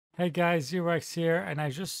Hey guys, Urex here, and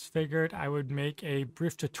I just figured I would make a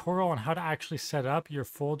brief tutorial on how to actually set up your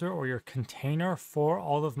folder or your container for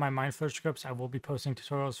all of my Mineflayer scripts I will be posting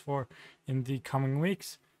tutorials for in the coming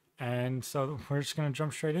weeks. And so we're just going to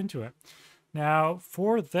jump straight into it. Now,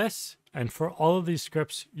 for this and for all of these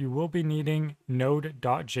scripts, you will be needing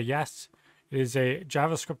Node.js. It is a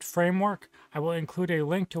JavaScript framework. I will include a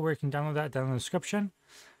link to where you can download that down in the description.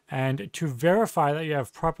 And to verify that you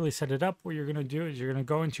have properly set it up, what you're going to do is you're going to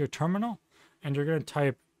go into your terminal and you're going to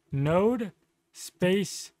type node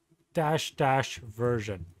space dash dash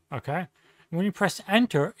version. Okay. And when you press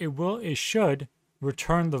enter, it should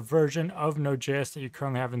return the version of Node.js that you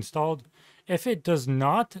currently have installed. If it does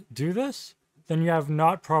not do this, then you have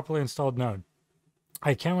not properly installed Node.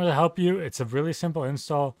 I can't really help you. It's a really simple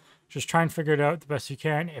install. Just try and figure it out the best you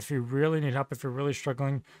can. If you really need help, if you're really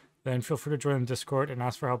struggling, then feel free to join the Discord and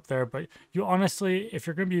ask for help there. But you honestly, if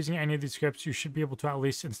you're going to be using any of these scripts, you should be able to at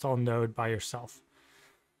least install Node by yourself.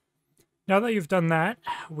 Now that you've done that,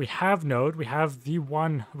 we have Node. We have the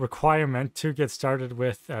one requirement to get started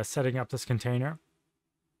with setting up this container.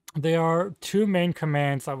 There are two main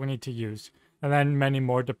commands that we need to use, and then many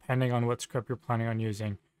more depending on what script you're planning on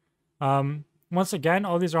using. Once again,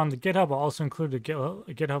 all these are on the GitHub. I'll also include a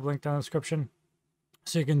GitHub link down in the description,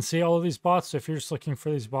 so you can see all of these bots. So if you're just looking for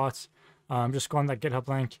these bots, just go on that GitHub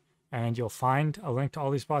link and you'll find a link to all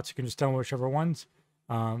these bots. You can just download whichever ones.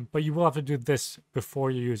 But you will have to do this before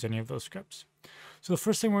you use any of those scripts. So the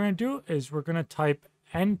first thing we're going to do is we're going to type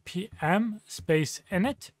npm space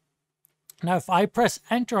init. Now, if I press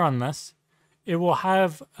enter on this, it will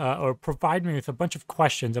have or provide me with a bunch of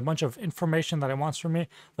questions, a bunch of information that it wants from me,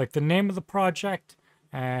 like the name of the project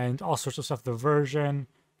and all sorts of stuff, the version,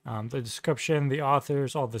 the description, the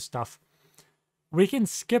authors, all this stuff. We can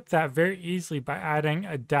skip that very easily by adding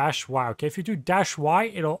a -y. Okay, if you do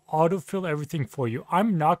 -y, it'll autofill everything for you.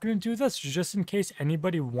 I'm not going to do this just in case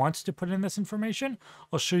anybody wants to put in this information.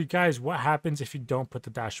 I'll show you guys what happens if you don't put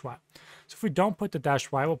the -y. So if we don't put the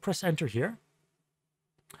 -y, we'll press enter here.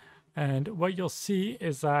 And what you'll see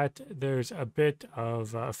is that there's a bit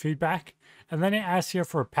of feedback, and then it asks here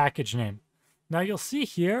for a package name. Now you'll see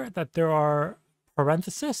here that there are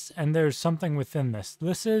parentheses and there's something within this.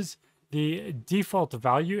 This is the default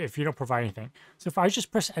value if you don't provide anything. So if I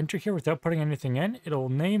just press enter here without putting anything in, it'll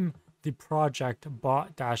name the project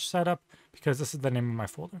bot-setup because this is the name of my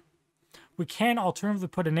folder. We can alternatively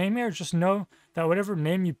put a name here. Just know that whatever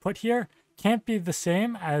name you put here can't be the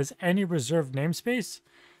same as any reserved namespace.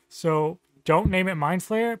 So don't name it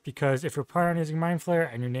Mineflayer, because if you're planning on using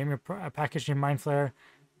Mineflayer and you name your package name Mineflayer,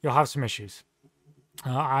 you'll have some issues.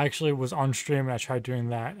 I actually was on stream and I tried doing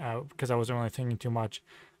that because I wasn't really thinking too much.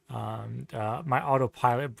 My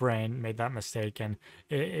autopilot brain made that mistake, and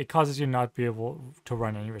it causes you not to be able to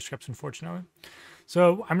run any of your scripts, unfortunately.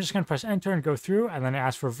 So I'm just going to press enter and go through, and then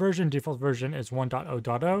ask for version. Default version is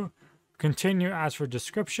 1.0.0. Continue, ask for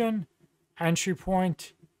description, entry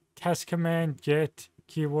point, test command, git,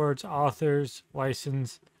 keywords, authors,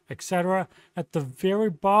 license, etc. At the very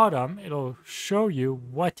bottom, it'll show you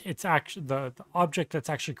what it's actually the object that's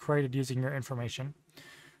actually created using your information.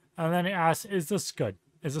 And then it asks, is this good?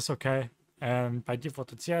 Is this okay? And by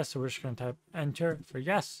default, it's yes. So we're just going to type enter for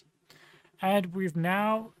yes. And we've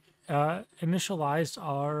now initialized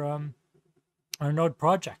our node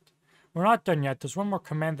project. We're not done yet. There's one more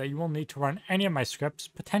command that you will need to run any of my scripts,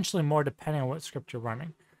 potentially more depending on what script you're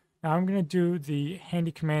running. Now I'm going to do the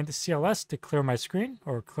handy command cls to clear my screen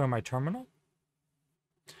or clear my terminal.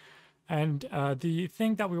 And the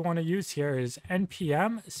thing that we want to use here is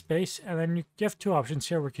npm space, and then you have two options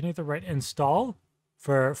here. We can either write install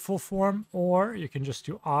for full form, or you can just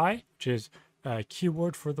do I, which is a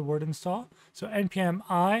keyword for the word install. So npm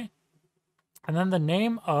I, and then the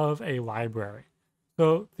name of a library.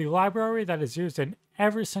 So the library that is used in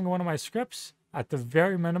every single one of my scripts at the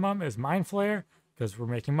very minimum is Mineflayer, because we're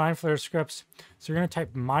making Mineflayer scripts. So you're going to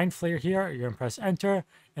type Mineflayer here, you're going to press enter,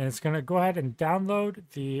 and it's going to go ahead and download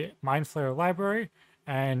the Mineflayer library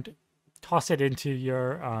and toss it into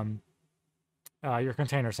your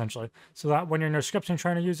container, essentially, so that when you're in your scripts and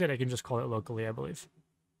trying to use it, I can just call it locally, I believe.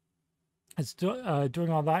 It's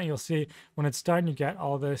doing all that, and you'll see when it's done, you get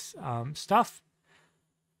all this stuff.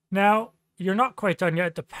 Now, you're not quite done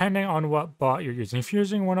yet, depending on what bot you're using. If you're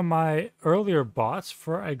using one of my earlier bots,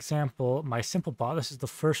 for example, my simple bot, this is the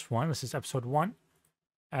first one, this is episode 1.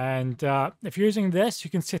 And if you're using this, you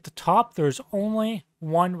can see at the top, there's only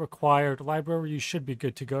one required library. You should be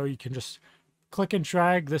good to go. You can just click and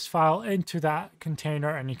drag this file into that container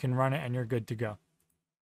and you can run it and you're good to go.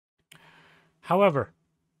 However,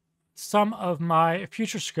 some of my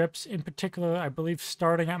future scripts, in particular, I believe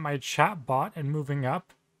starting at my chat bot and moving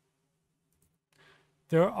up,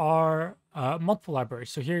 there are multiple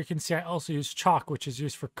libraries. So here you can see I also use Chalk, which is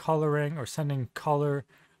used for coloring or sending colored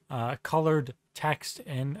text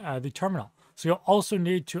in the terminal. So you'll also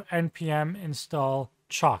need to npm install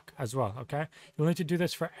Chalk as well, okay? You'll need to do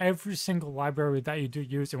this for every single library that you do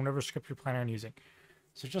use in whatever script you're planning on using.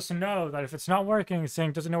 So just to know that if it's not working, it's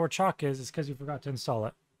saying doesn't know where Chalk is, it's because you forgot to install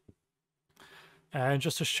it. And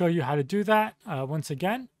just to show you how to do that, once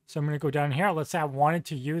again, so I'm going to go down here. Let's say I wanted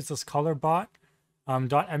to use this color bot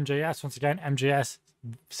 .mjs. Once again, mjs,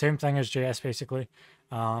 same thing as JS basically.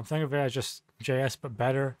 Think of it as just JS but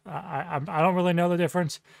better. I don't really know the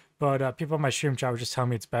difference, but people in my stream chat were just telling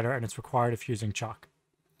me it's better and it's required if using Chalk.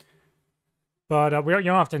 But you don't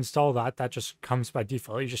have to install that. That just comes by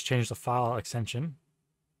default. You just change the file extension.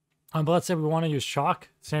 But let's say we want to use Chalk.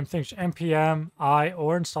 Same thing, npm I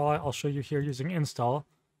or install. I'll show you here using install.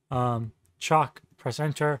 Chalk, press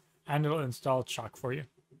enter, and it'll install Chalk for you.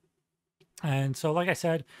 And so, like I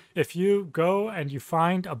said, if you go and you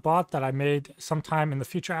find a bot that I made sometime in the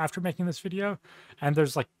future after making this video, and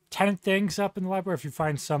there's like 10 things up in the library, if you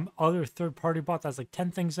find some other third-party bot that's like 10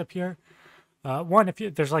 things up here,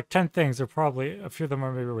 there's like 10 things, there probably, a few of them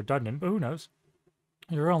are maybe redundant, but who knows?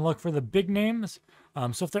 You're going to look for the big names.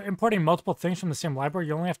 So if they're importing multiple things from the same library,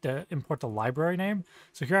 you only have to import the library name.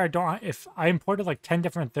 So here if I imported like 10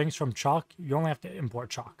 different things from Chalk, you only have to import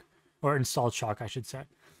Chalk, or install Chalk, I should say.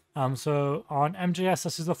 So on MJS,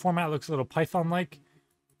 this is the format. It looks a little Python-like,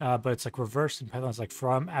 but it's like reversed in Python. It's like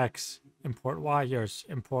from X, import Y. Here's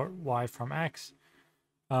import Y from X,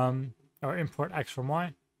 or import X from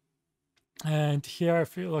Y. And here,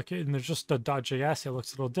 if you look at, and there's just the .js, it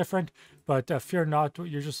looks a little different, but fear not,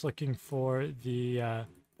 you're just looking for the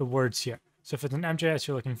words here. So if it's an MJS,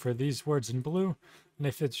 you're looking for these words in blue, and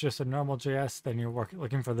if it's just a normal JS, then you're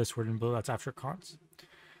looking for this word in blue. That's after cons.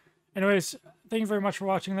 Anyways, thank you very much for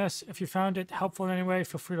watching this. If you found it helpful in any way,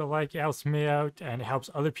 feel free to like. It helps me out and it helps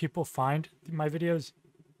other people find my videos.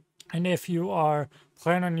 And if you are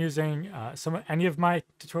planning on using any of my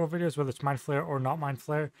tutorial videos, whether it's Mineflayer or not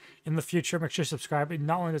Mineflayer, in the future, make sure you subscribe.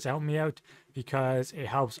 Not only does it help me out because it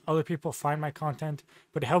helps other people find my content,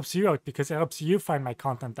 but it helps you out because it helps you find my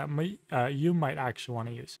content that you might actually want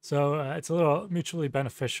to use. So it's a little mutually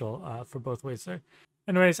beneficial for both ways there.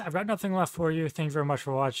 Anyways, I've got nothing left for you. Thank you very much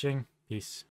for watching. Peace.